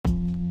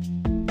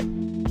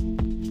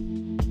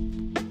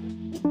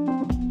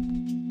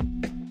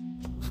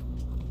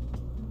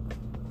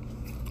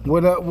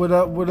What up, what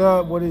up, what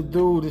up? What it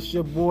do? This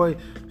your boy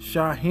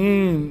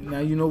Shaheen. Now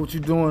you know what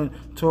you're doing.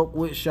 Talk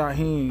with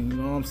Shaheen. You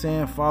know what I'm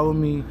saying? Follow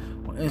me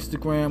on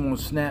Instagram, on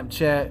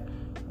Snapchat,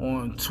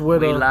 on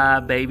Twitter. We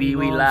live, baby. You know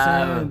We what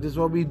I'm live. saying? This is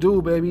what we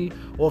do, baby.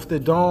 Off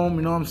the dome,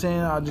 you know what I'm saying?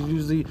 I just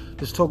usually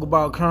just talk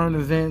about current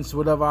events,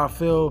 whatever I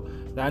feel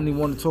that I need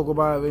want to talk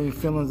about, any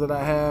feelings that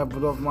I have,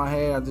 put off my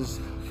head.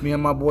 Me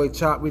and my boy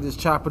Chop, we just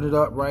chopping it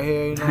up right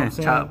here, you know what I'm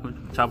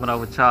saying? Chopping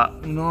over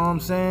chop. You know what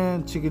I'm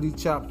saying? Chickadee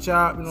chop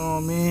chop, you know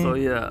what I mean?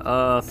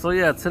 So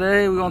yeah,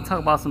 today we're gonna talk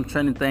about some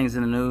trending things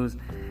in the news.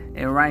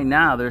 And right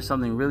now there's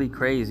something really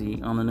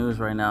crazy on the news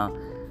right now.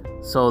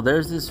 So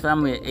there's this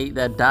family of 8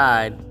 that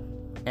died,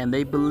 and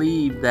they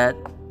believe that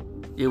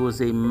it was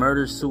a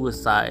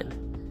murder-suicide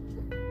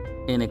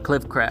in a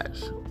cliff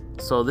crash.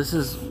 So this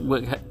is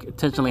what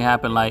intentionally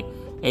happened. Like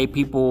 8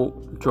 people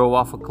drove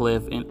off a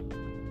cliff, and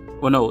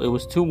well, no, it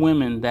was 2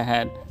 women that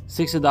had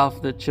 6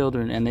 adopted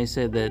children, and they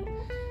said that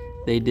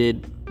they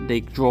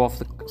drove off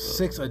the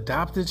 6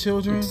 adopted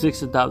children?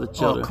 6 adopted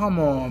children. Oh, come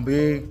on,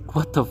 big.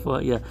 What the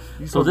fuck? Yeah.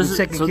 So this is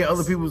taking care of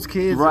other people's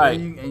kids, right?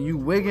 And you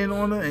wigging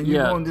on it, and you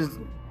going to just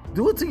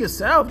do it to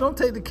yourself. Don't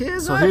take the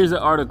kids. So here's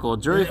the article.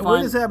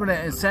 What is happening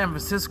in San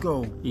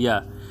Francisco?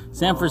 Yeah,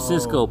 San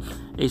Francisco.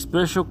 A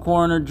special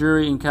coroner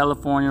jury in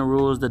California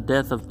rules the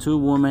death of 2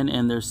 women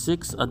and their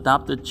 6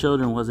 adopted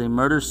children was a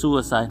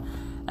murder-suicide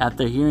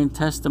after hearing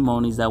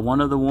testimonies that one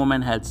of the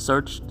women had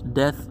searched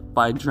death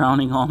by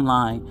drowning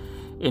online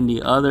and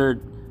the other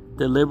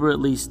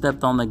deliberately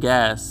stepped on the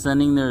gas,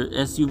 sending their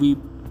SUV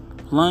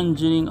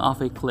plunging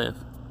off a cliff.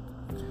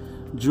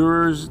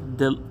 Jurors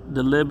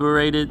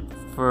deliberated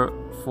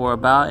for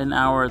about an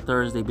hour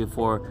Thursday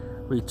before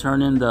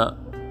returning the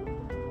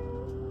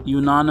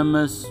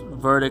unanimous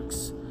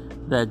verdicts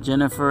that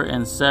Jennifer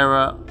and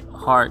Sarah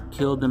Hart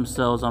killed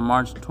themselves on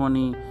March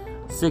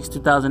 26,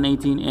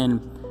 2018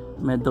 in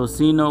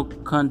Mendocino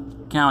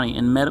County.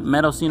 In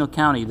Mendocino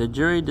County, the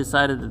jury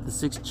decided that the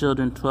 6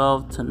 children,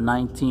 12 to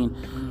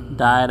 19,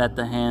 died at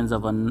the hands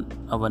of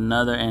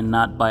another and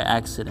not by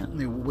accident.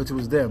 Which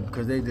was them,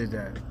 because they did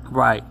that.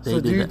 Right. So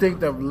do you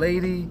think the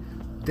lady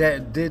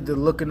that did the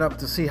looking up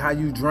to see how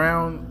you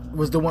drown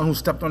was the one who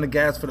stepped on the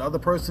gas for the other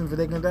person for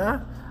they can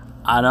die?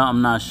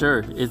 I'm not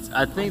sure.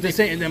 I think they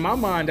saying in my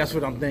mind that's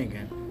what I'm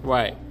thinking.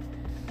 Right.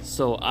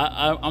 So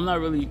I'm not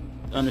really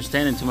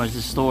understanding too much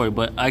this story,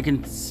 but I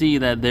can see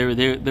that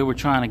they were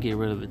trying to get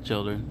rid of the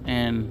children,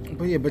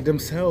 but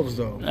themselves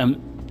though.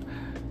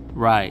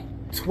 Right.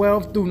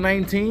 12 through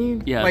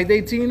 19. Yeah. Like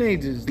they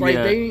teenagers. Like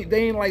they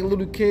ain't like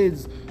little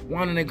kids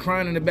whining and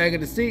crying in the back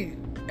of the seat.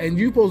 And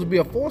you supposed to be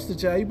a foster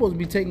child. You supposed to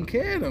be taking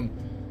care of them.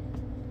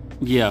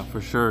 Yeah, for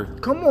sure.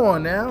 Come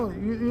on now.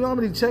 You know how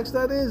many checks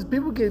that is?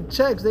 People get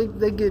checks.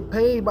 They get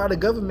paid by the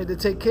government to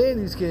take care of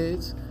these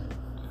kids.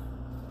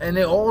 And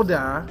they all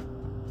die.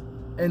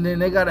 And then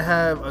they got to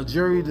have a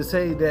jury to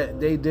say that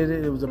they did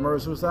it. It was a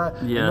murder-suicide.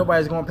 Yeah. And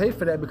nobody's going to pay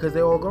for that because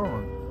they all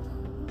gone.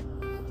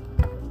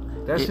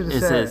 That shit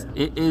is sad. Says,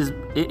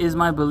 it is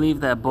my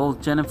belief that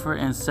both Jennifer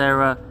and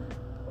Sarah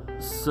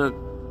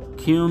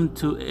succumbed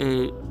to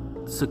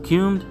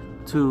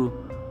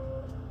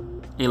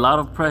a lot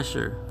of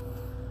pressure.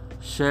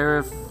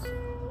 Sheriff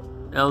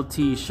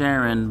L.T.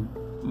 Sharon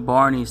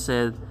Barney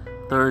said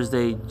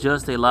Thursday,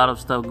 just a lot of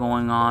stuff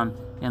going on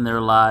in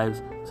their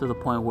lives to the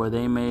point where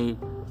they made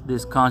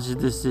this conscious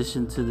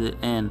decision to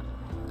end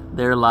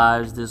their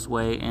lives this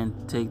way and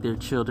take their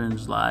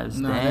children's lives.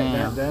 No,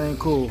 damn. That ain't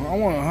cool. I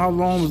want how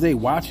long was they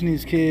watching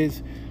these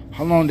kids?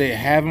 How long they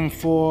have them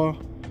for?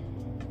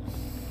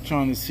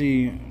 Trying to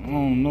see.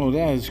 Oh no,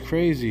 that is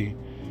crazy.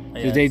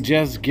 Yeah, did they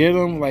just get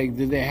them? Like,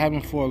 did they have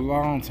them for a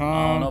long time?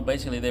 I don't know.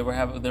 Basically, they were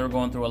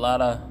going through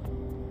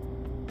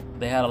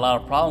they had a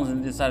lot of problems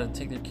and they decided to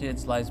take their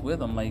kids' lives with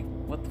them. Like,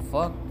 what the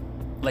fuck?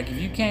 Like, if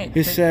you can't.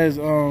 It says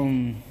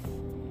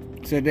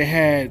said they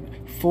had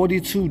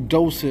 42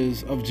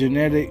 doses of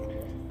genetic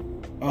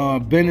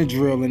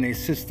Benadryl in their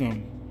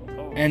system,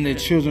 and the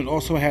children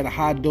also had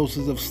high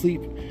doses of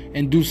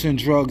sleep-inducing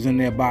drugs in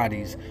their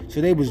bodies.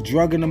 So they was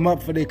drugging them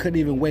up for they couldn't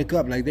even wake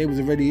up. Like they was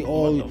already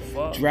all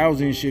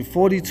drowsy and shit.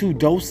 42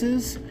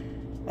 doses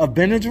of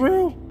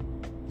Benadryl?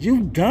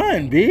 You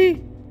done,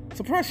 B?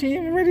 Surprised she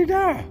ain't even ready to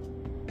die.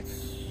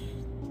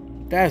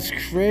 That's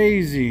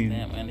crazy.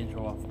 Damn, and they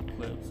drove off a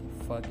cliff. So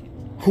fuck it.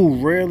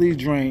 Who rarely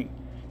drank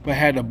but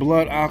had a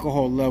blood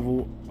alcohol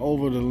level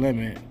over the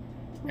limit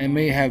and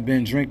may have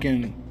been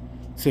drinking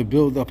to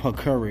build up her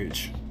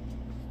courage.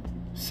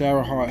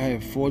 Sarah Hart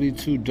had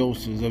 42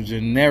 doses of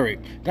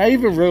generic, not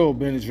even real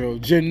Benadryl,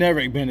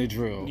 generic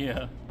Benadryl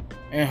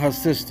in her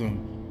system.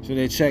 So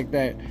they checked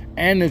that.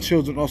 And the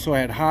children also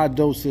had high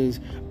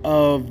doses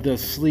of the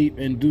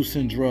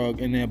sleep-inducing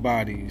drug in their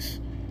bodies.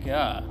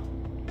 God.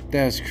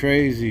 That's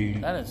crazy.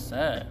 That is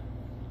sad.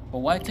 But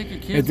why take your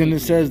kids? And then it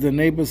says the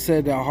neighbor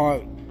said that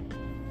Hart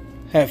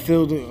had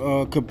filed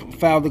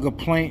a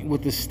complaint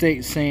with the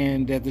state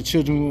saying that the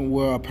children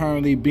were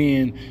apparently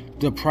being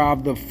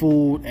deprived of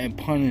food and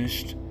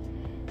punished.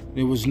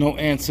 There was no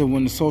answer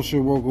when the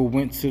social worker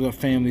went to the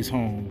family's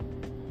home.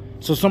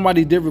 So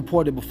somebody did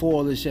report it before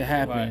all this shit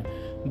happened.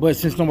 Right. But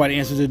since nobody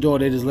answered the door,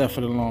 they just left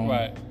it alone.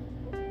 Right.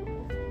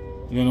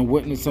 Then a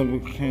witness of a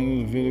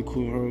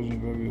vehicle heard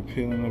very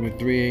appealing at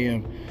 3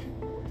 a.m.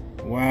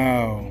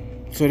 Wow.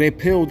 So they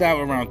peeled out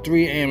around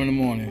 3 a.m. in the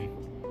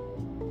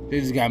morning. They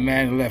just got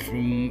mad and left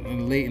in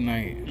the late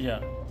night.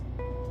 Yeah.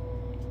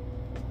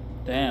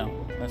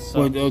 Damn. That's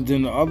But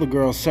then the other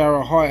girl,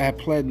 Sarah Hart, had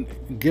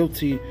pled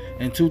guilty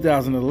in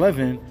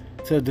 2011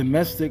 to a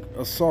domestic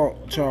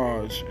assault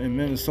charge in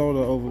Minnesota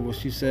over what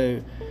she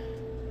said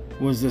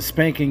was the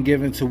spanking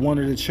given to one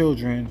of the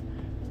children.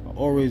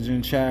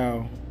 Origin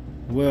child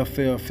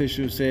welfare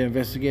officials say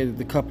investigated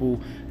the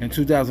couple in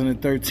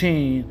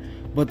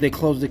 2013, but they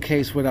closed the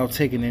case without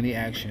taking any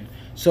action.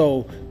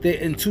 So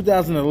in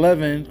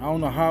 2011, I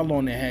don't know how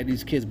long they had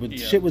these kids, but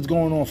shit was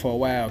going on for a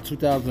while.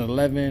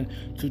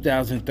 2011,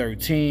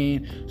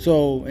 2013.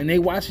 So, and they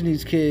watching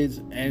these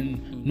kids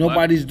and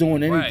nobody's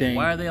doing anything.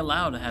 Right. Why are they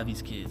allowed to have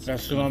these kids?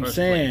 That's what I'm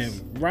saying.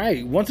 Place?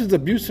 Right. Once it's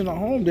abuse in the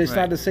home, it's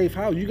not a safe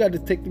house. You got to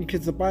take them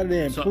kids up out of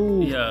there and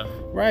prove. Yeah.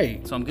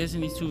 Right. So I'm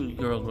guessing these two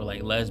girls were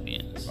like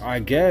lesbians. I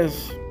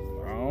guess.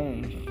 I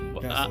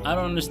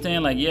don't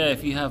understand. Like, yeah,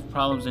 if you have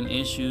problems and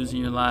issues in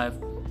your life,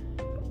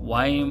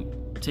 why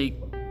take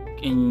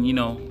and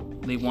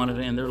they wanted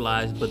to end their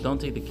lives, but don't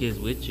take the kids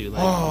with you.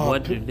 Like,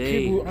 what do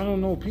they? People, I don't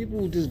know.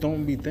 People just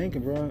don't be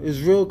thinking, bro. It's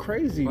real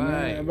crazy,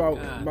 man. About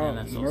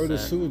murder,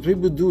 suicide.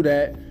 People do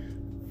that.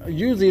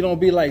 Usually, it don't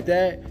be like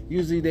that.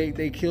 Usually,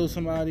 they kill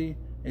somebody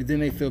and then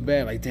they feel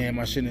bad, like, damn,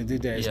 I shouldn't have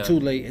did that. It's too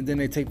late, and then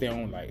they take their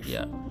own life.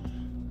 Yeah.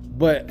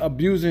 But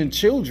abusing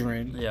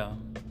children. Yeah.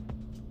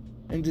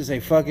 And just say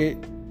fuck it.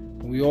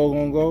 We all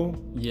gonna go?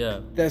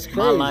 Yeah. That's crazy.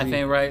 My life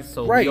ain't right,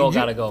 so we all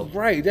gotta go.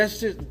 Right. That's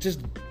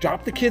just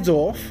drop the kids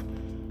off.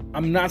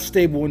 I'm not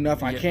stable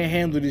enough. I can't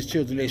handle these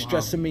children. They're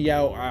stressing me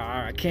out.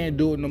 I can't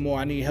do it no more.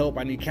 I need help.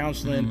 I need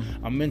counseling.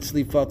 I'm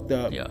mentally fucked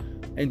up. Yeah.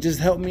 And just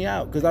help me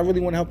out, because I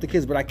really want to help the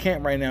kids, but I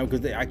can't right now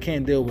because I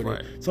can't deal with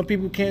it. Some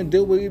people can't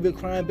deal with even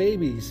crying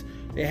babies.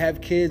 They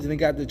have kids and they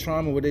got the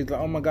trauma where they're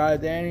like, oh my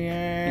God, Danny,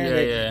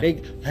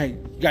 hey,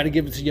 you got to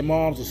give it to your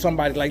moms or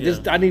somebody like this.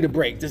 I need a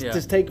break.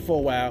 Just take it for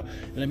a while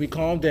and let me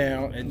calm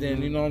down, and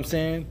then you know what I'm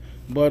saying.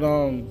 But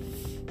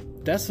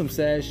that's some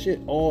sad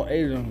shit. All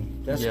 8 of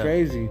them. That's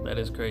crazy. That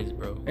is crazy,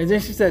 bro. And then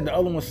she said the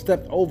other one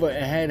stepped over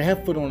and had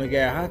her foot on the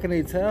gas. How can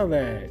they tell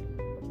that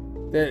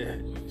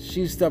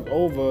she stepped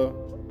over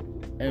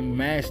and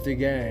mashed the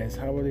gas?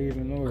 How would they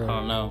even know that? I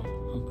don't know.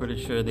 I'm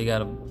pretty sure they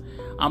got a.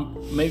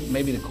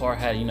 Maybe the car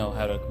had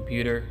a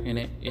computer in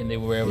it, and they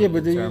were able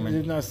to determine. But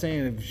they're not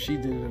saying if she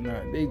did it or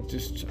not. They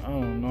just, I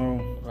don't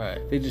know.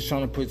 Right. They just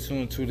trying to put 2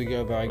 and 2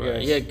 together, I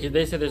guess. Yeah, cause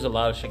they said there's a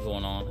lot of shit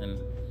going on,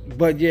 and.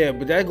 But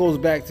that goes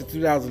back to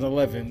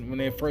 2011 when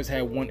they first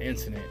had one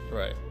incident.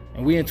 Right.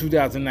 And we in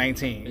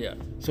 2019. Yeah.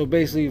 So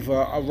basically,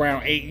 for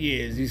around 8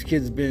 years, these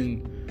kids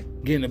been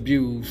getting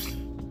abused.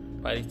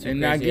 By these two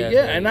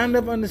and I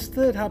never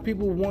understood how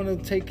people want to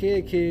take care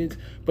of kids,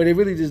 but they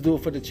really just do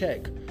it for the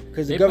check.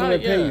 Because the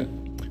government pay you.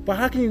 But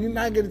how can you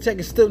not get a check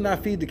and still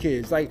not feed the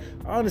kids? Like,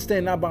 I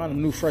understand not buying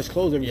them new fresh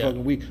clothes every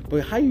fucking week,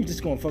 but how you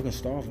just gonna fucking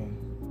starve them?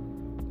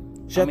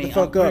 Shut the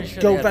fuck up.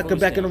 Sure go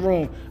back in the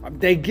room.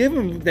 They give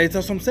them, that's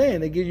what I'm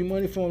saying. They give you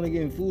money for them. They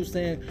give them food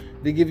stamps.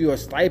 They give you a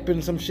stipend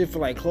and some shit for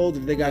like clothes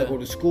if they gotta go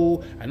to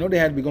school. I know they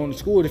had to be going to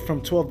school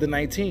from 12 to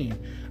 19.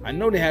 I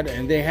know they had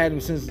them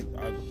since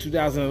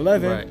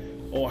 2011. Right.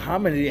 Or how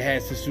many they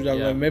had since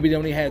 2011. Maybe they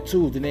only had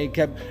 2. Then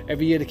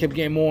every year they kept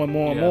getting more and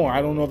more and more.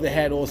 I don't know if they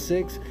had all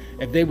 6.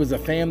 If they was a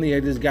family, they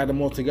just got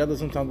them all together.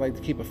 Sometimes they like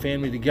to keep a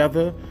family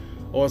together.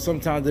 Or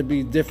sometimes it'd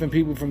be different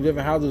people from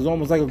different houses,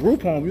 almost like a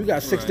group home. You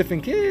got 6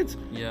 different kids.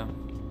 Yeah.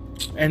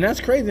 And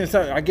that's crazy.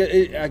 I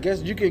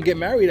guess you can get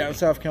married out in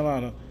South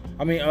Carolina.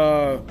 I mean,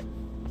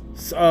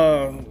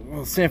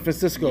 San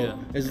Francisco. Yeah.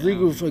 It's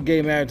legal for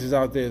gay marriages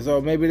out there.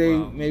 So maybe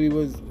they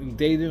was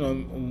dating or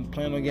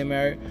planning on getting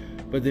married.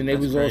 But then they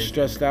was all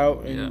stressed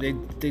out, and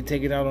they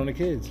take it out on the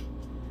kids.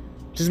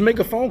 Just make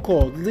a phone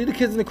call. Leave the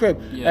kids in the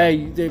crib. Yeah.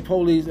 Hey, they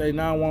police,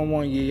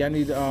 911. I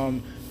need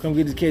to come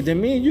get this kid.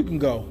 Then me and you can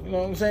go. You know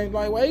what I'm saying?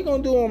 Like, why you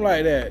gonna do them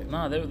like that?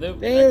 Nah, they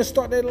ain't even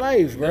start their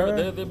life,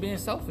 bro. They're being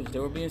selfish. They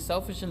were being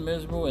selfish and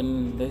miserable,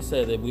 and they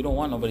said that we don't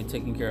want nobody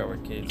taking care of our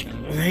kids.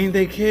 They ain't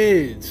their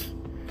kids.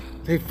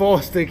 They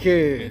foster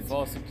kids. They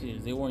foster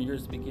kids. They weren't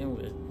yours to begin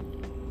with.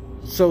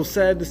 So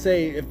sad to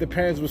say, if the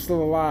parents were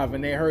still alive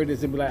and they heard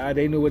this, they'd be like,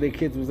 they knew where their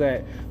kids was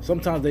at.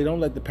 Sometimes they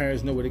don't let the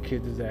parents know where their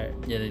kids is at.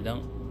 Yeah, they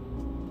don't.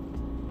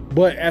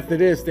 But after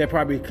this, they'll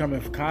probably come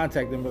and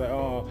contact them and be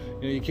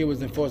like, your kid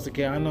was in foster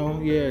care. I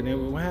know, yeah. And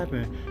then what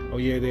happened? Oh,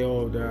 yeah, they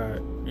all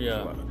died.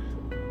 Yeah.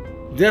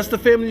 That's the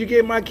family you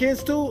gave my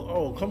kids to?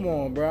 Oh, come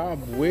on, bro. I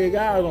wig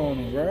out on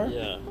them, bro.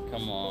 Yeah,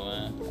 come on,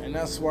 man. And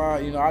that's why,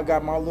 I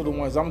got my little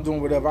ones. I'm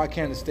doing whatever I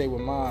can to stay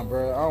with mine,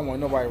 bro. I don't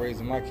want nobody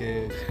raising my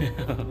kids.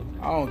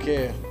 I don't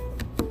care.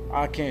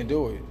 I can't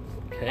do it.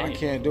 Okay. I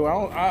can't do it.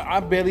 I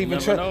barely even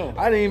trust.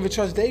 I didn't even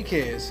trust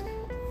daycares.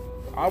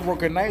 I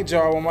work a night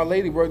job when my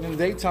lady worked in the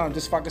daytime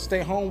just so I could stay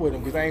home with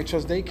them because I ain't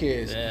trust their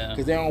kids. Yeah.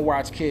 Because they don't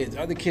watch kids.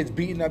 Other kids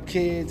beating up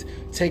kids,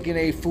 taking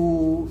their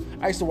food.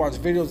 I used to watch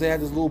videos. They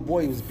had this little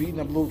boy. He was beating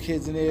up little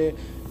kids in there,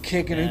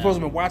 kicking them. He's supposed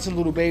to be watching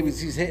little babies.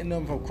 He's hitting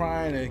them from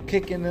crying and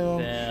kicking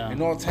them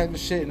and all type of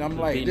shit. And I'm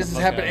like, this is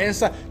happening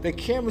inside. The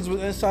cameras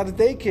was inside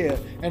the daycare.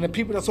 And the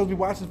people that's supposed to be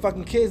watching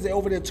fucking kids, they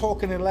over there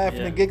talking and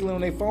laughing and giggling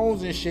on their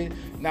phones and shit,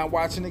 not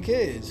watching the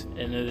kids.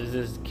 And there's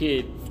this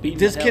kid beating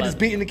This kid is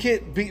beating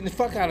the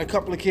fuck out of a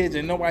couple of kids,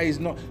 and nobody's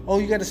oh,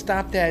 you gotta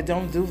stop that.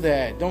 Don't do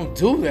that. Don't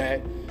do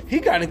that. He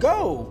gotta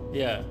go.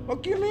 Yeah.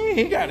 What you mean?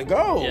 He gotta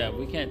go. Yeah,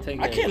 we can't take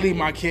that. I can't leave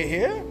my kid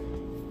here.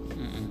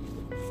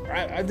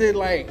 I did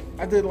like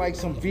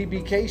some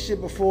VBK shit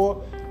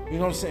before. You know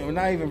what I'm saying? Well,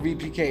 not even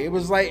VPK. It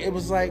was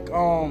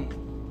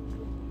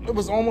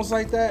almost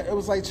like that. It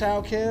was like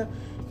childcare,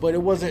 but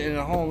it wasn't in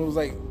a home. It was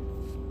like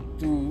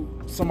through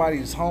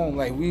somebody's home.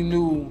 Like we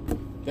knew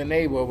the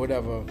neighbor or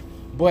whatever.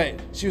 But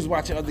she was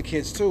watching other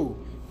kids too.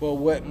 But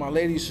what my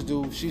lady used to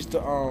do, she used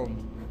to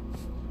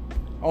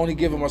only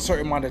give them a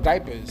certain amount of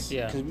diapers.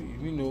 Yeah. Because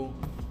we knew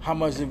how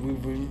much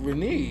we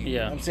need. Yeah. You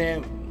know what I'm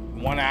saying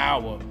 1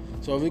 hour.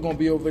 So if we're gonna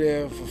be over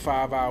there for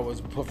 5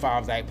 hours, put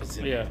 5 diapers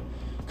in. Yeah.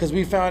 Because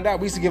we found out,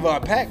 we used to give her a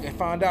pack and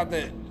found out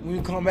that when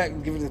we come back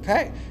and give her the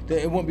pack,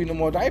 that it won't be no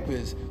more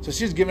diapers. So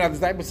she's giving out the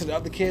diapers to the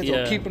other kids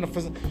or keeping them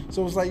for.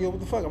 So it was like, yo, what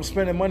the fuck? I'm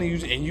spending money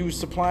and you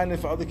supplying it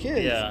for other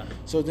kids. Yeah.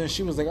 So then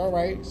she was like, all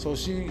right. So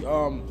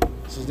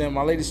so then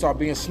my lady started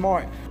being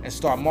smart and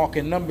start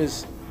marking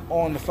numbers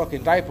on the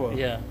fucking diaper.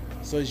 Yeah.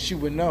 So she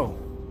would know.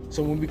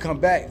 So when we come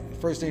back, the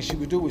first thing she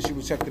would do was she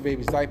would check the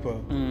baby's diaper.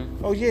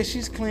 Oh yeah,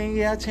 she's clean.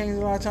 Yeah, I changed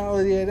a lot of time. Oh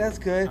yeah, that's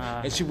good.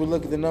 And she would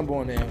look at the number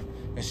on there,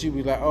 and she'd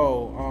be like,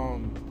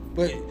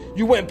 but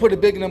you wouldn't put a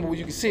big number where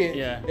you could see it.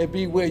 Yeah. It'd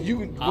be where you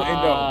wouldn't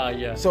know.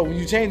 Yeah. So when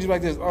you change it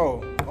like this,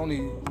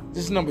 only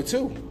this is number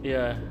 2.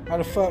 Yeah. How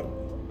the fuck?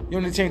 You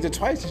only changed it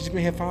twice and she's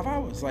been here 5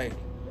 hours. Like,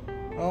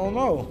 I don't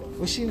know.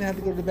 Well, she didn't have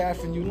to go to the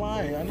bathroom. You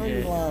lying. I know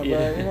you lying,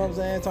 bro. You know what I'm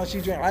saying? Time she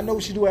drank. I know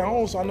what she do at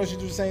home, so I know she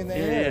do the same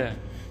thing here.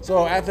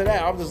 So after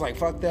that, I was just like,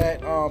 fuck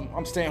that.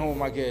 I'm staying home with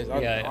my kids.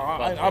 I'm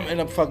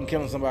end up fucking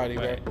killing somebody,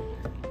 right. Man.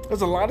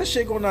 There's a lot of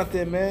shit going out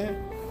there,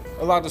 man.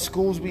 A lot of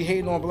schools be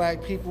hating on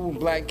black people and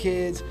black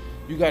kids.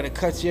 You got to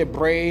cut your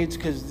braids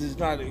because it's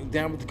not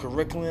down with the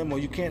curriculum, or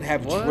you can't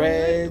have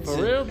dreads.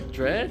 For real?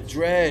 Dreads?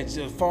 Dreads.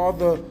 The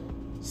father,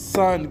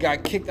 son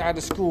got kicked out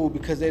of school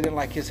because they didn't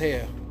like his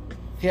hair.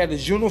 He had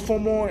his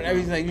uniform on and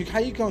everything. Like, how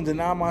you gonna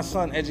deny my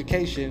son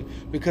education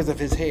because of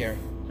his hair?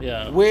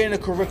 Yeah. Where in the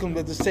curriculum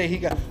does it say he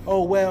got,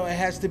 it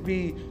has to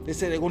be, they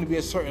say they're going to be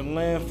a certain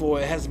length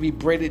or it has to be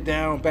braided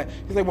down back.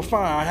 He's like, well,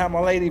 fine, I have my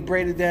lady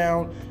braided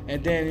down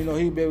and then,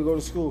 he'll be able to go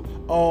to school.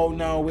 Oh,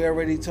 no, we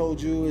already told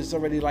you it's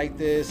already like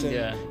this.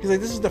 And he's like,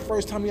 this is the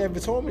first time you ever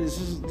told me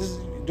this.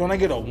 Don't I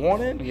get a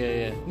warning?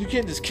 Yeah. You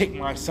can't just kick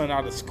my son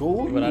out of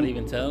school. Without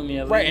even telling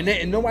me. Right,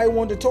 and nobody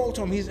wanted to talk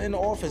to him. He's in the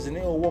office and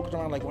they all walking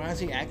around like, why is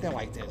he acting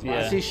like this? Why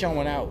is he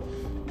showing out?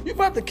 You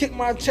about to kick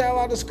my child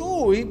out of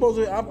school.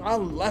 I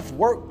left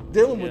work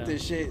dealing with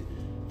this shit.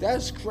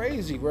 That's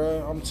crazy,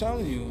 bro. I'm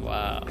telling you.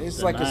 Wow.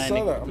 It's like a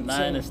setup.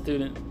 Denying a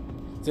student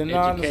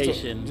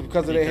education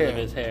because of their hair.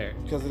 His hair.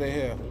 Because of their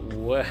hair.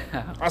 Wow.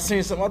 I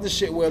seen some other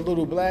shit where a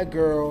little black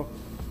girl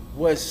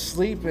was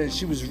sleeping.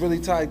 She was really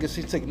tired because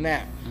she took a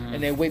nap.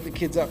 And they wake the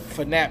kids up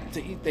for nap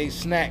to eat their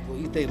snack or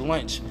eat their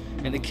lunch.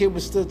 And the kid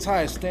was still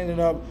tired,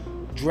 standing up,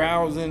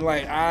 drowsing,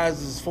 like eyes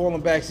is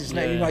falling back. She's you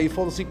know how you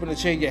fall asleep in the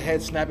chair, your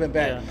head snapping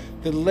back.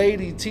 The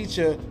lady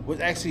teacher was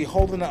actually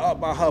holding her up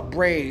by her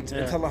braids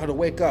and telling her to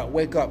wake up,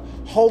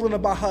 holding her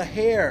by her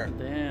hair.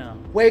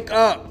 Damn. Wake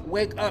up,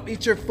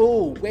 eat your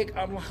food, wake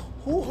up.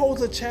 Who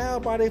holds a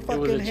child by their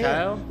fucking hair?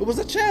 Child? It was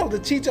a child. The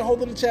teacher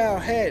holding the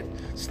child head,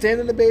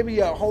 standing the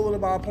baby up, holding her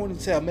by a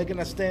ponytail, making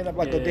her stand up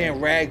like a damn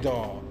rag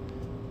doll.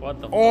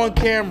 What the on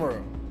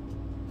camera.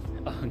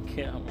 On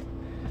camera.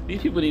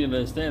 These people need to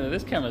understand that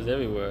this camera's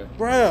everywhere.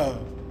 Bruh,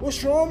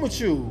 what's wrong with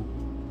you?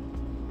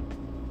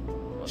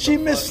 She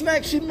missed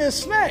snack.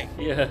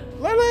 Yeah.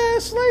 Let her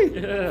ass sleep.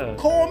 Yeah.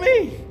 Call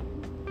me.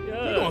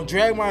 Yeah. You gonna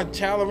drag my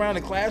child around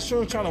the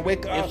classroom trying to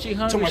wake her up? If she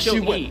hungry,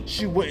 she'll eat.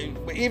 She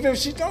wouldn't. But even if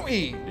she don't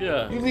eat,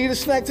 you leave a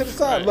snack to the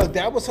side. Look,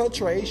 that was her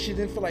tray. She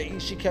didn't feel like eating.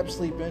 She kept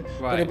sleeping.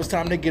 But it was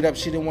time to get up.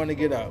 She didn't want to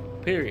get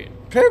up. Period.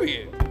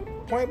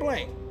 Point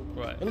blank.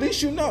 Right. At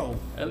least you know.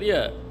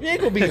 Yeah. You ain't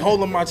gonna be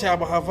holding my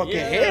child by her fucking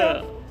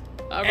hair.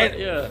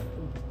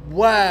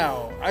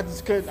 Wow. I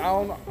just couldn't. I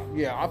don't know.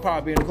 Yeah, I'd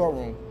probably be in the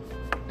courtroom.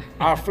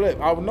 I'd flip.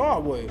 I would know I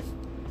would.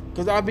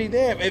 Because I'd be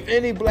damned. If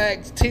any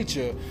black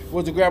teacher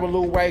was to grab a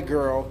little white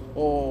girl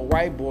or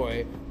white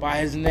boy by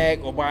his neck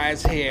or by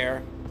his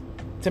hair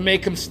to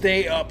make him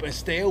stay up and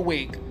stay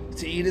awake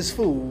to eat his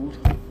food,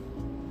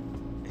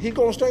 he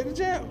going straight to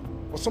jail.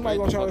 Or somebody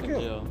going to try to kill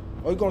him.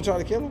 Or he going to try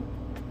to kill him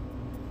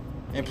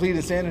and plead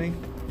insanity.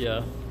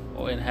 Yeah.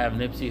 And have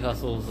Nipsey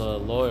Hussle's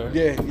lawyer.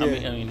 Yeah. I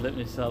mean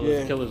Nipsey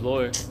Hussle's killer's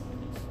lawyer.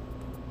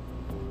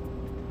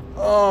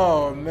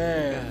 Oh,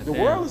 man. God the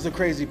damn. world is a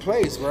crazy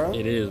place, bro.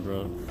 It is,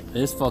 bro.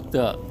 It's fucked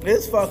up.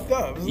 It's fucked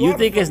up. You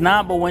think it's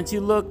not, but once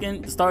you look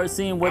and start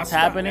seeing what's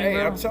happening, hey,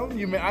 bro. I'm telling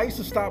you, man. I used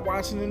to stop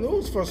watching the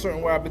news for a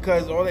certain while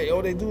because all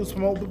they do is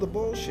promote the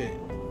bullshit.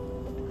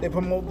 They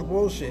promote the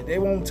bullshit. They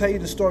won't tell you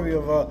the story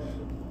of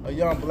a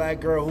young black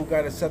girl who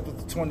got accepted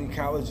to 20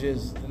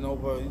 colleges and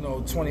over,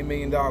 $20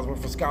 million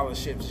worth of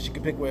scholarships. She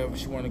could pick wherever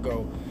she want to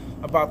go.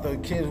 About the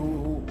kid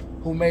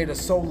who made a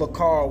solar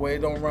car where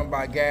it don't run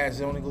by gas,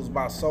 it only goes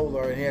by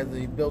solar, and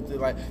he built it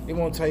like. They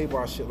won't tell you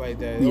about shit like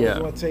that. They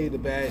always want to tell you the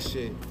bad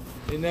shit.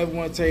 They never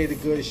want to tell you the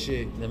good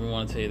shit. Never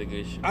want to tell you the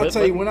good shit. I'll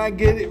tell you, when I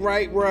get it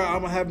right, bro,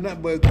 I'm gonna have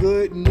nothing but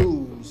good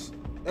news.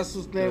 That's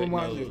what's the name of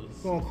my shit.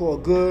 We're gonna call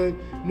good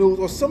news,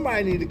 or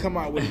somebody need to come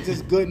out with it.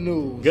 Just good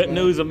news. Good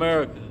news,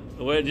 America.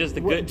 Where just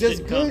the good just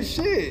shit good comes.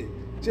 shit.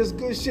 Just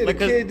good shit. A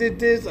kid did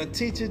this. A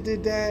teacher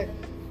did that.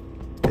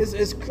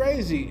 It's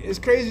crazy. It's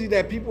crazy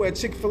that people at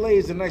Chick-fil-A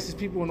is the nicest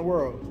people in the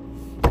world.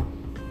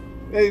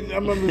 I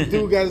remember this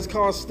dude got his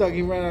car stuck.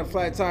 He ran on a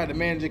flat tire. The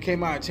manager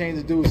came out and changed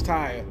the dude's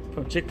tire.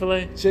 From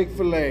Chick-fil-A?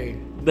 Chick-fil-A.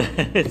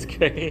 That's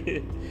crazy.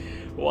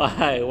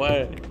 Why?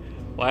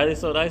 Why are they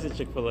so nice at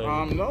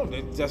Chick-fil-A? No,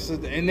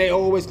 and they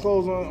always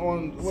close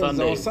on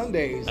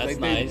Sundays. That's like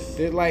nice.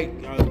 They're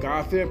like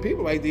God-fearing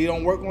people. Like they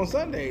don't work on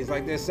Sundays.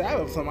 Like they're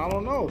Sabbath or something. I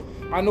don't know.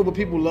 I know, but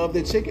people love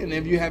their chicken.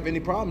 If you have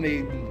any problem,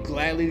 they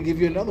gladly give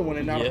you another one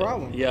and not a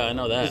problem. Yeah, I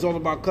know that. It's all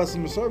about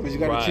customer service. You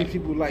got to treat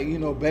people like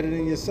better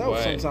than yourself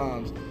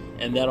sometimes.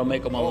 And that'll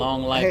make them a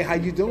long life. Hey, how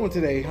you doing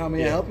today? How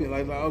may I help you?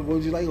 Like, what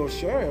would you like? Oh,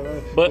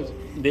 sure. But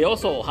they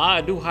also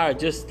hire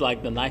just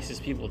like the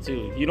nicest people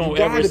too. You don't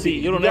ever see.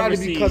 You gotta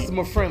be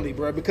customer friendly,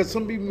 bro. Because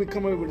some people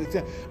come in with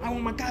a, I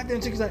want my goddamn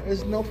chicken. Like,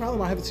 there's no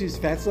problem. I have it to you as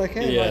fast as I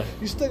can. Yeah. Like,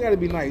 you still gotta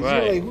be nice.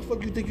 Right. You're like, who the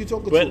fuck you think you're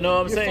talking to? But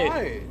no, I'm You're saying,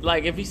 fired.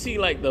 like, if you see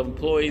like the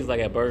employees like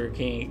at Burger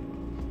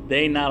King,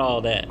 they ain't not all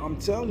that. I'm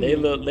telling you, they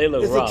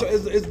look rough.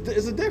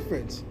 It's a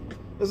difference.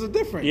 There's a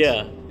difference.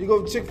 Yeah. You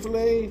go to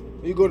Chick-fil-A,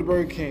 or you go to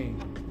Burger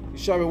King. You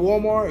shop at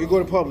Walmart, you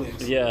go to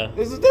Publix. Yeah.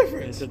 There's a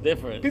difference. It's a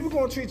difference. People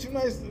gonna treat you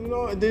nice, and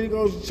then they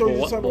gonna show you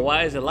something. But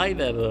why is it like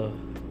that though?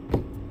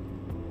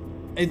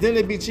 And then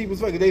they be cheap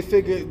as fuck. They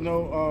figure,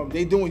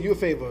 they doing you a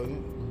favor.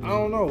 I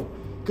don't know.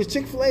 Cause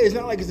Chick-fil-A is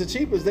not like it's the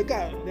cheapest. They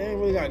ain't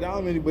really got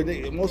that many, but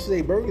most of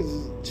their burgers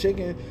is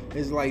chicken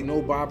is like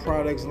no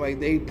byproducts. Like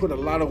they put a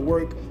lot of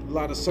work, a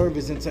lot of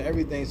service into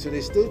everything, so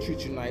they still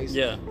treat you nice.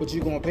 Yeah. But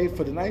you're gonna pay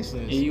for the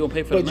niceness. Yeah, you gonna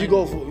pay for. But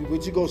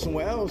you go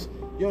somewhere else.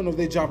 You don't know if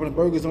they dropping the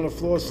burgers on the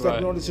floor,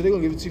 stepping on it, so they're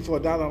gonna give it to you for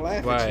 $1 and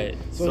laugh at you.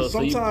 So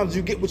sometimes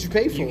you get what you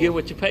pay for. You get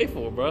what you pay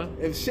for, bro.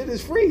 If shit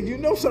is free, you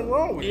know something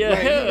wrong with it. Yeah,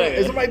 like,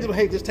 if somebody just,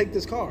 hey, just take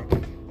this car.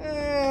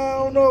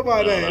 I don't know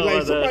about that.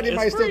 Like somebody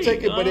might still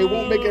take it, but they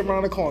won't make it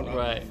around the corner.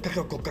 Right.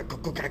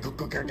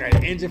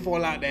 Engine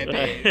fall out that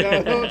bad. You know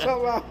what I'm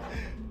talking about?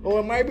 Or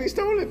it might be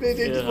stolen, bitch.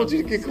 They just want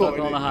you to get caught.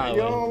 On the highway.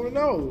 You don't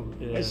know.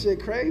 Yeah. That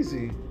shit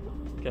crazy.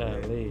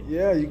 Golly.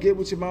 Yeah, you get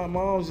what your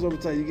mom's over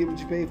time. You get what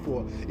you pay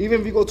for. Even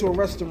if you go to a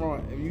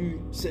restaurant and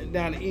you sitting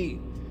down to eat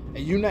and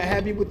you're not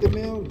happy with the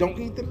meal, don't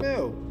eat the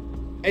meal.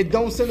 And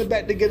don't send it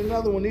back to get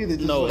another one either.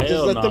 Just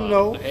let them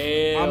know.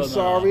 I'm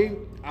sorry.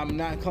 I'm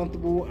not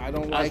comfortable. I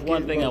don't like it. That's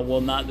one thing I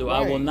will not do.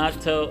 Right. I will not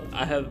tell.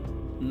 I have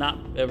not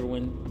ever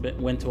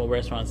went to a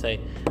restaurant and say,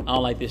 I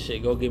don't like this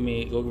shit. Go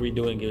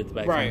redo it and give it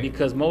back to me.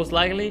 Because most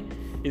likely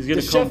it's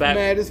gonna come back.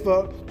 The chef mad as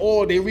fuck,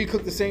 or they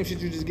recook the same shit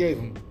you just gave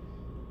them.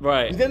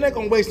 Right. They're not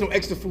gonna waste no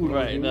extra food.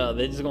 Right. No,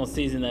 they're just gonna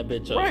season that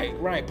bitch up.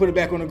 Right. Put it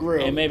back on the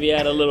grill. And maybe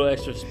add a little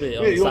extra spit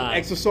on the side.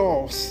 Extra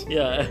sauce.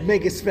 Yeah.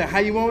 Make it spit. How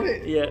you want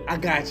it? Yeah. I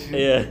got you.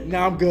 Yeah.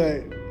 Nah, I'm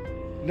good.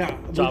 Nah.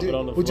 Chop it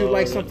on the floor. Would you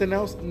like something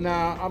else?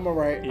 Nah, I'm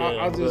alright. Yeah,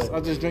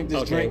 I'll just drink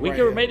this drink. We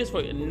can rate this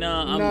for you.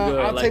 Nah, I'm good.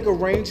 I'll take a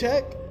rain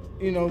check.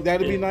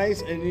 That'd be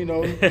nice, and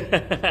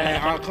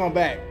and I'll come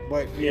back.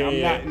 But I'm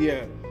not.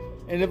 Yeah.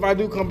 And if I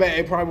do come back,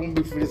 it probably won't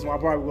be for this one. I'll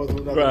probably go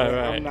to another one.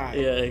 Right. I'm not.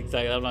 Yeah,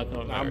 exactly. I'm not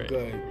coming back. I'm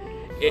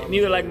good.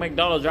 Neither like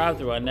McDonald's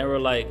drive-thru. I never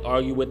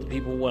argue with the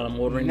people when I'm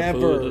ordering the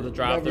food or the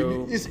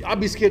drive-thru. I'll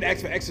be scared to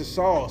ask for extra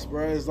sauce,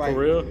 bro. It's like, for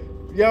real?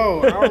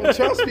 Yo, I don't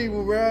trust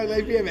people, bro.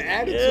 They be having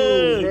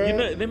attitude,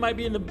 bro. They might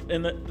be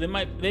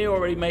they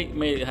already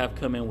may have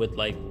come in with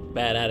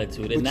bad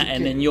attitude, and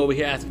then you over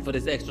here asking for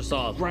this extra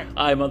sauce. Right.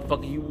 All right,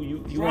 motherfucker,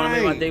 you want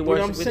to make my day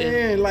worse? But I'm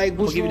saying,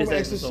 what's wrong with this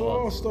extra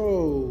sauce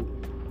though?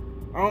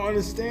 I don't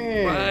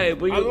understand. Right,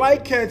 but I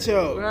like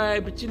ketchup. Right,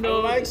 but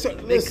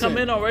they come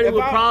in already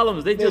with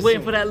problems. They just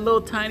waiting for that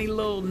little tiny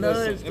little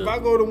nudge. If I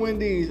go to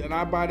Wendy's and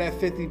I buy that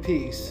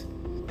 50-piece,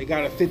 they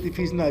got a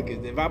 50-piece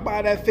nugget. If I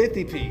buy that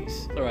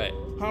 50-piece, right,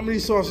 how many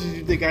sauces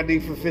you think I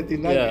need for 50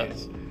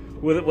 nuggets? Yeah.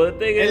 Well, the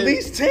thing is, at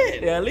least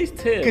 10. Yeah, at least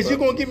 10. Because you're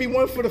going to give me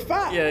one for the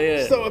 5.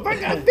 Yeah. So if I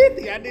got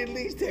 50, I need at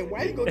least 10.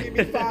 Why you going to give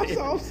me 5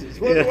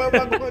 sauces? What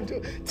am I going to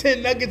do?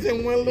 10 nuggets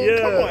in one little?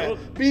 Come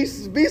on. Be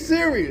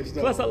serious,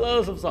 though. Plus, I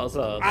love some sauce.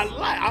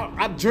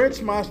 I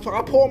drench I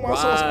pour my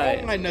sauce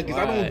on my nuggets.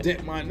 I don't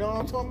dip mine. You know what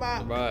I'm talking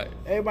about? Right.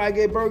 Everybody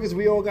get burgers.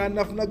 We all got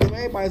enough nuggets.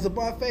 Everybody's a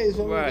buffet.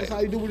 So that's how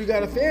you do when you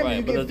got a family.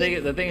 Right. But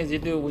the thing is,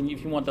 if you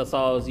want the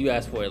sauce, you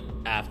ask for it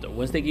after.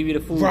 Once they give you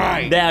the food,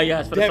 right. now you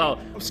ask for the sauce.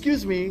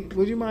 Excuse me,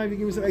 would you mind to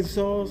give me some extra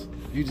sauce?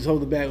 You just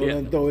hold the bag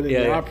and throw it in Yeah,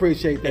 there. yeah. I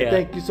appreciate that. Yeah.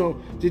 Thank you. So,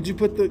 did you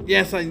put the?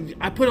 Yes,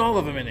 I put all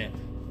of them in there.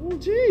 Oh,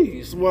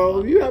 jeez.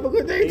 Well, you have a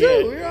good day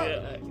too.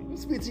 Yeah.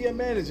 Speak to your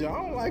manager. I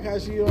don't like how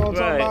she, you know what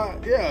I'm Right. talking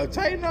about? Yeah,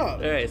 tighten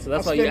up. All right, so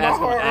that's I why you spend my ask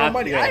them hard-earned after.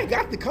 money. I ain't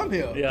got to come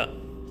here. Yeah.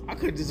 I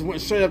could just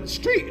went straight up the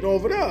street and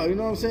over there. You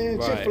know what I'm saying?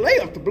 Right. Chick-fil-A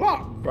up the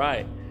block.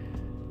 Right.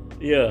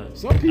 Yeah.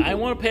 Some people- I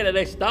want to pay that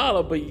extra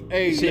 $1, but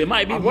shit, it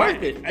might be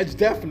worth it. It's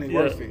definitely Yeah,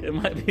 worth it. it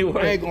might be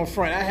worth I ain't it. gonna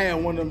front. I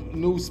had one of them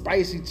new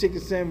spicy chicken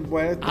sandwich.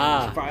 Boy, that thing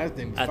was fire. That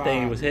thing was I fire.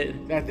 think it was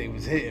hitting. That thing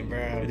was hitting,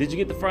 bro. Did you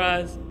get the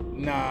fries?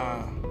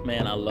 Nah.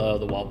 Man, I love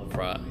the waffle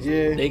fries.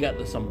 Yeah. They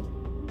got some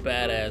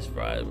badass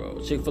fries, bro.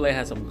 Chick-fil-A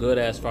has some good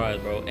ass fries,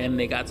 bro. And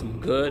they got some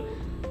good.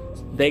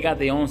 They got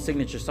their own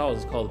signature sauce.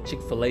 It's called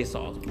Chick-fil-A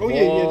sauce. Oh yeah,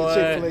 the Boy,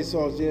 Chick-fil-A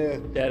sauce. Yeah.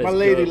 That My is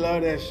lady good.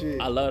 love that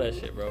shit. I love that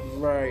shit, bro.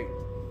 Right.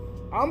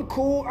 I'm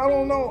cool. I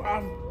don't know.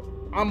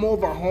 I'm more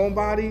of a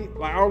homebody.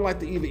 Like I don't like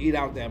to even eat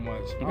out that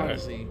much.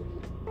 Honestly,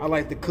 I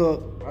like to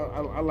cook.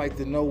 I like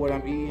to know what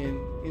I'm eating.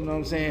 You know what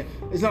I'm saying?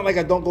 It's not like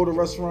I don't go to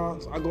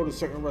restaurants. I go to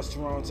certain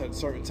restaurants at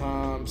certain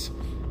times.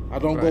 I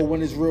don't go Right.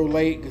 when it's real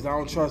late because I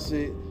don't trust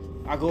it.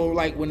 I go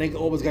like when they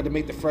always got to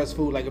make the fresh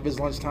food. Like if it's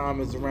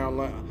lunchtime, it's around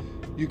lunch.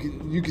 You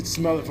can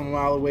smell it from a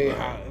mile away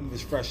how if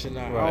it's fresh or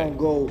not. Right. I don't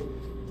go.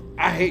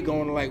 I hate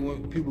going to like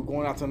when people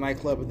going out to a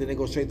nightclub and then they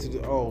go straight to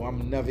the. Oh,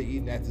 I'm never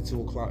eating after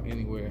 2 o'clock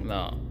anywhere.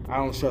 No. I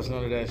don't trust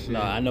none of that shit.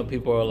 No, I know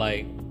people are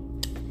like,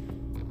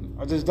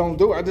 I just don't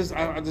do it.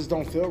 I just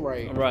don't feel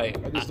right. Right.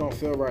 I just don't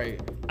feel right.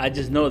 I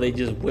just know they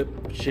just whip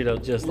shit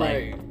up just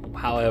Right. like,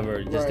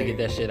 however, just to get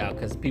that shit out.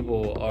 Because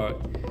people are,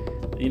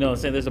 you know what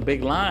I'm saying? There's a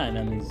big line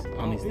on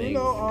these things. You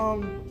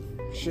know,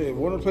 shit.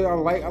 One of the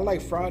places I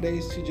like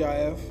Fridays,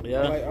 TGIF.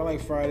 Yeah. I like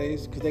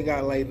Fridays because they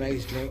got like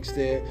nice drinks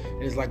there,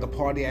 and it's like a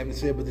party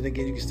atmosphere. But then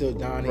again, you can still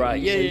dine and Right.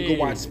 eat, Yeah, so you yeah, can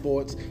yeah. watch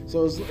sports.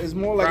 So it's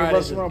more like Fridays a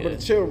is restaurant, but good.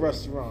 a chill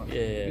restaurant.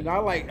 Yeah, yeah. You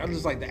know, I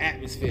just like the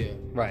atmosphere.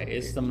 Right.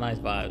 It's some nice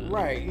vibes.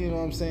 Right. You know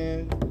what I'm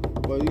saying?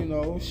 But you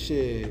know,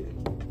 shit.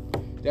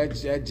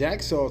 That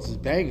Jack sauce is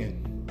banging.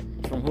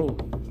 From who?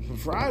 From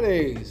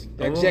Fridays.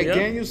 That Oh, Jack yeah?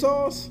 Daniel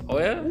sauce. Oh,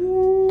 yeah?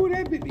 Ooh,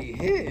 that bit be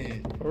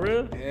hitting. For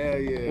real? Hell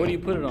yeah. What do you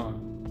put it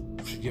on?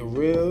 Your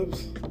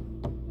ribs,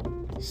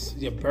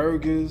 your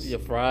burgers, Your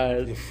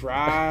fries. your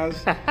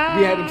fries. We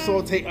had them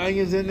sauteed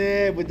onions in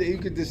there, but then you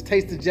could just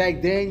taste the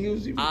Jack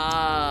Daniels.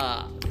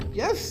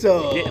 Yes,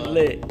 sir. Getting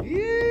lit. Yeah.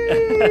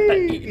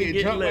 You Getting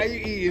get drunk lit. while you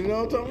eat. You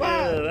know what I'm talking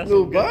Yeah, about? that's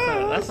Little some good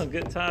times. buzz. That's some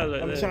good times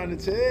right I'm there. trying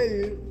to tell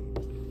you.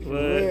 For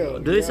real.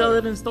 Do they sell Yeah.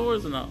 it in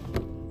stores or not?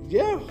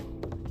 Yeah.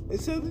 They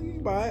said you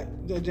can buy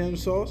it. That Daniel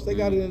sauce. They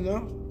got it in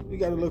there. You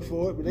got to look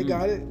for it, but they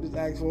got it. Just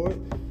ask for it.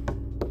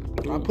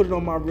 I put it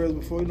on my ribs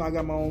before. You know, I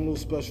got my own little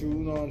special. You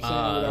know what I'm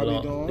saying? What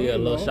I be doing. Yeah, you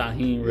little know.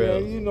 Shaheen Yeah,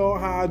 ribs. you know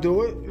how I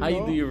do it. How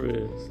you do your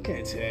ribs?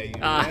 Can't tell you.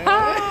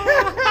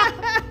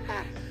 Ah.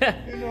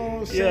 Man. You know what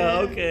I'm saying? Yeah,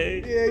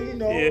 okay. Yeah, you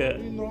know. Yeah.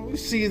 You know, you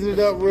season it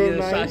up real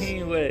Yeah, nice.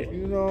 Shaheen way.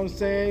 You know what I'm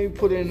saying? You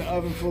put it in the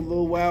oven for a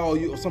little while,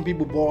 or some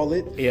people boil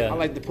it. Yeah. I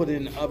like to put it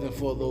in the oven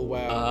for a little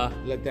while. Uh-huh.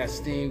 Let that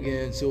steam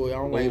get into it. I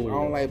don't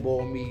Ooh. like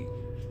boiled meat.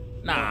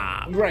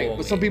 Nah. Right, boy,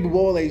 but some man. people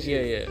boil that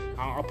shit. Yeah, yeah.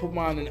 I'll put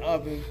mine in the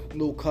oven,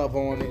 little cover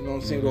on it, you know what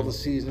I'm saying, with all the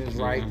seasonings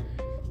right.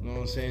 You know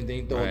what I'm saying? Then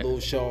you throw Right. a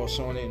little sauce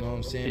on it, you know what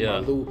I'm saying? Yeah. My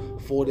little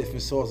 4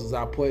 different sauces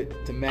I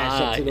put to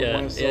match up to the yeah,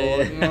 one sauce,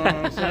 yeah. you know what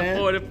I'm saying?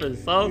 4 different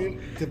sauce.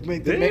 to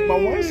make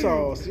my one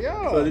sauce,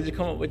 yeah. So did you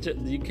come up with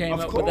you came Of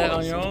up with that on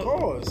course, your own? of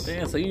course.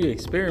 Damn, so you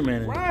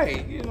experimented.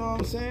 Right, you know what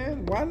I'm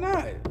saying? Why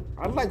not?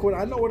 I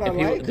know what I Do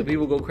people, like. do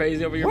people go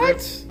crazy over your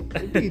ribs?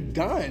 What? It be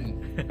done.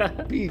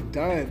 Be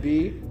done,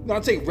 B. No, I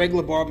take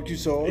regular barbecue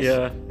sauce.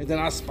 Yeah. And then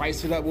I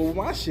spice it up with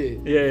my shit.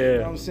 Yeah, yeah. You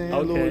know what I'm saying? A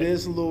little of Okay.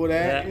 this, a little of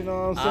that. Yeah. You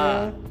know what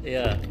I'm saying?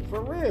 Yeah.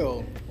 For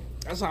real.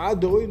 That's how I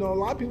do it. You know, a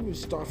lot of people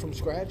start from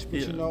scratch, but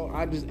Yeah. you know,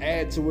 I just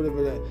add to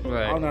whatever that.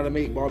 Right. I don't know how to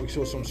make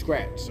barbecue sauce from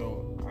scratch.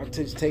 So I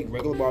just take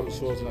regular barbecue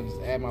sauce and I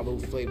just add my little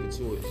flavor to it.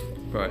 You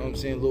know Right. what I'm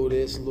saying? A little of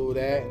this, a little of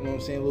that. You know what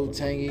I'm saying? A little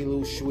tangy, a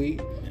little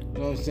sweet. You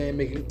know what I'm saying?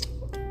 Make it.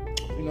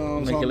 You know what I'm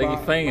Make you talking lick your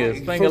about? fingers,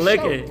 Like, finger for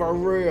licking. Sure, for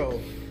real.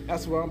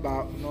 That's what I'm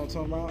about. You know what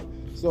I'm talking about?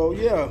 So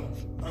yeah,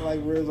 I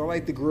like ribs. I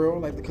like the grill. I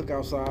like to cook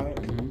outside.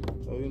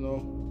 So you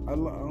know, I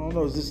don't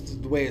know. Is this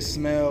the way it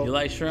smells? You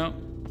like shrimp?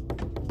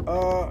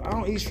 I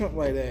don't eat shrimp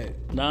like that.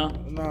 Nah.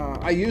 Nah,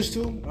 I used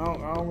to.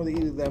 I don't really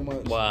eat it that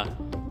much. Why?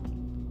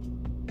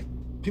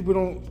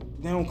 People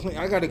they don't clean.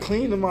 I gotta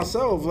clean them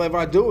myself. Like if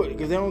I do it,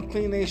 because they don't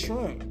clean their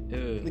shrimp.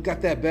 Ew. They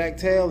got that back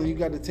tail, and you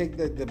got to take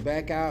the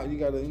back out. You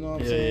got to, you know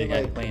what I'm Yeah, saying? you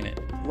gotta Like, clean it.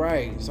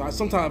 right. So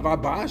sometimes if I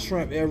buy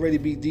shrimp, it already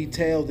be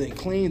detailed and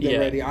cleaned Yeah.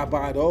 already. I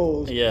buy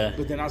those. Yeah.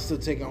 But then I still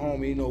take it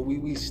home. You know,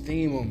 we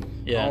steam them.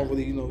 Yeah. I don't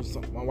really, you know,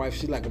 my wife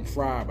she like them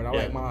fried, but I Yeah.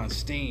 like mine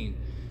steamed,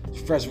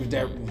 fresh with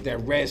that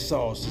red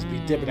sauce. Just be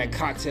dipping that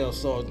cocktail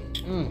sauce.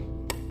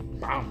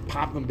 I'm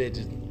popping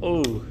bitches.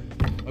 Ooh.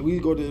 Like we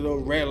go to the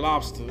Red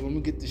Lobster. Let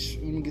me get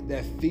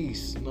that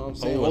feast. You know what I'm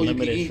saying? Oh, you can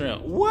unlimited eat.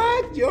 shrimp.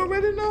 What? You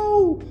already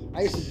know.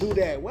 I used to do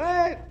that.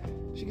 What?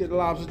 She get the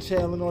lobster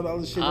tail and all the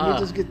other shit. Let me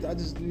just get,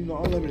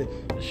 unlimited.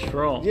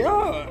 Shrimp.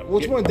 Yeah.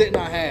 Which one didn't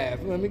I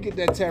have? Let me get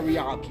that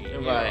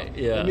teriyaki. Right,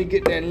 yeah. Let me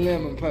get that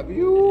lemon pepper.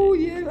 Ooh,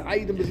 yeah. I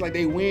eat them just like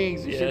they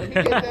wings and shit.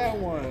 Let me get that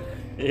one.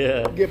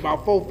 Yeah. Get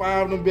about 4,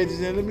 5 of them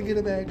bitches in. Let me get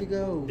a bag to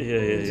go.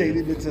 Yeah. Take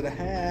them into the house.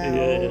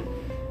 Yeah.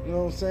 You know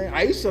what I'm saying?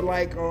 I used to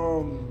like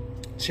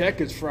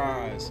Checkers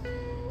fries.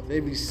 They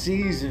be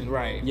seasoned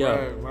right. Yeah.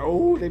 Right? Like,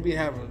 oh, they be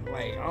having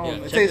like I don't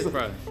know.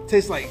 It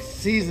tastes like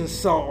seasoned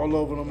salt all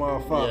over the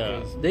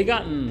motherfuckers.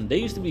 Yeah. They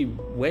used to be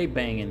way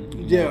banging.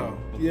 Yeah.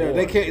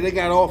 They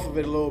got off of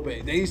it a little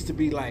bit. They used to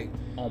be like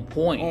on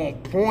point.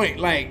 On point.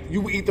 Like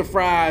you would eat the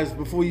fries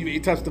before you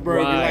even touch the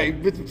burger. Right.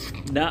 Like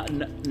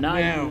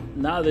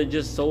now they're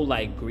just so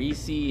like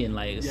greasy and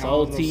like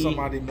salty. I don't know,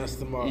 somebody messed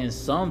them up. And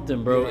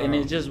something, bro. Yeah. And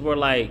it just were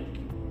like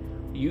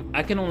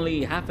I can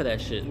only eat half of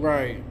that shit.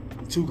 Right.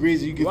 Too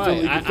greasy, you can feel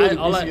the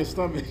grease in your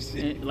stomach.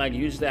 Like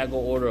usually I go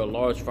order a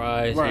large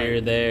fries here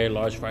and there,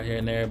 large fry here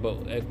and there.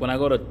 But when I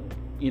go to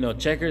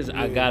Checkers,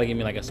 I gotta give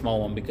me like a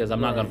small one because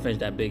I'm not gonna finish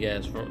that big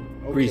ass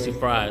greasy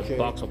fries,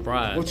 box of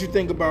fries. What you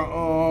think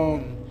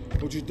about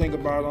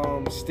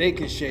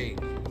Steak and Shake?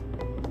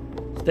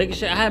 Steak and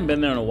Shake, I haven't been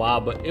there in a while,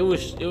 but it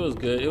was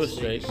good. It was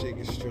straight. Steak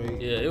and Shake is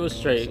straight. Yeah, it was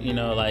straight.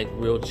 Like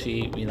real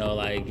cheap.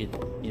 Like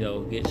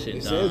get shit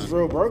it done. It says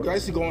real burger. I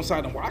used to go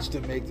inside and watch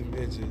them make them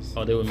bitches.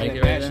 Oh, they would make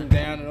it mash them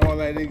down and all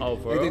that. They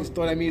just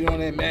throw that meat on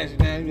there, mash it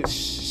down. You go,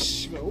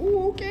 shh.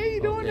 Ooh, okay,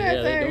 you doing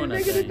that thing?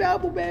 Making it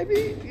double,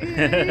 baby.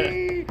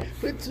 Yeah.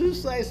 Put 2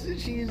 slices of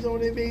cheese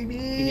on it, baby.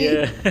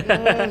 Yeah. You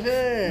know what I'm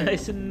saying?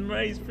 Nice and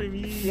nice, baby.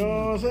 You know what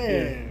I'm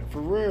saying? Yeah. For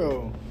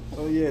real.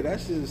 So yeah,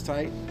 that shit is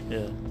tight.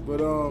 Yeah.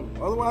 But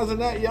otherwise than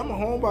that, I'm a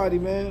homebody,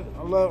 man.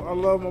 I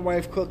love my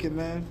wife cooking,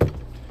 man.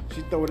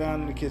 She throw it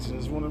down in the kitchen.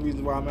 It's one of the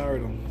reasons why I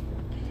married her.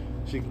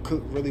 She can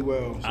cook really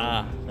well.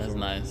 So, that's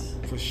nice.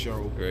 For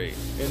sure. Great.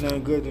 Ain't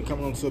nothing good than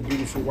coming home to a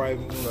beautiful wife.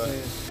 You know what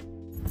I'm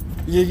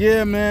saying?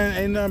 Yeah, man.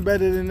 Ain't nothing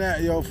better than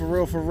that, yo. For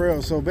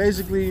real. So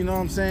basically, you know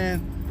what I'm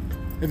saying?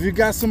 If you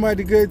got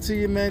somebody good to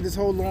you, man, just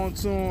hold on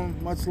to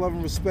them. Much love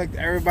and respect to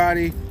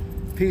everybody.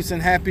 Peace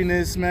and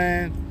happiness,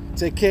 man.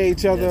 Take care of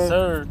each other. Yes,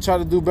 sir. Try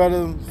to do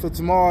better for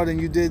tomorrow than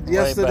you did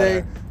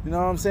yesterday. You know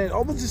what I'm saying?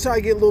 Always just try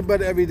to get a little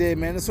better every day,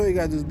 man. That's all you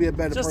gotta do is be a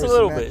better person. Just a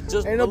little man.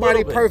 bit. Ain't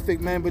nobody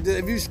perfect, man. But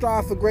if you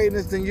strive for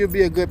greatness, then you'll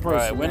be a good person.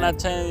 Right. We're not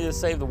telling you to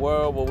save the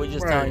world, but we're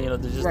just telling you to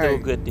just do a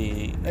good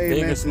deed.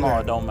 Big or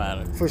small, don't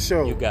matter. For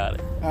sure. You got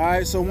it. All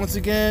right. So once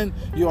again,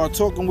 you are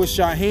talking with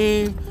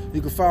Shaheem. You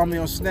can follow me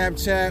on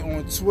Snapchat,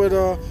 on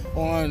Twitter,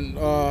 on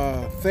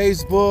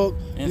Facebook.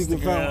 Instagram. You can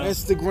follow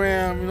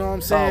Instagram. You know what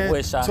I'm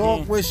saying?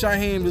 Talk with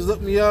Shaheem. Just look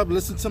me up.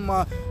 Listen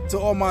to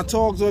all my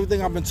talks,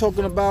 everything I've been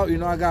talking about.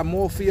 I got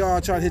more for y'all.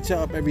 I try to hit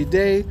y'all up every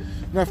day.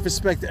 Enough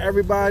respect to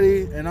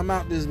everybody, and I'm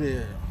out this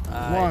video.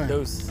 All right,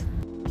 deuce.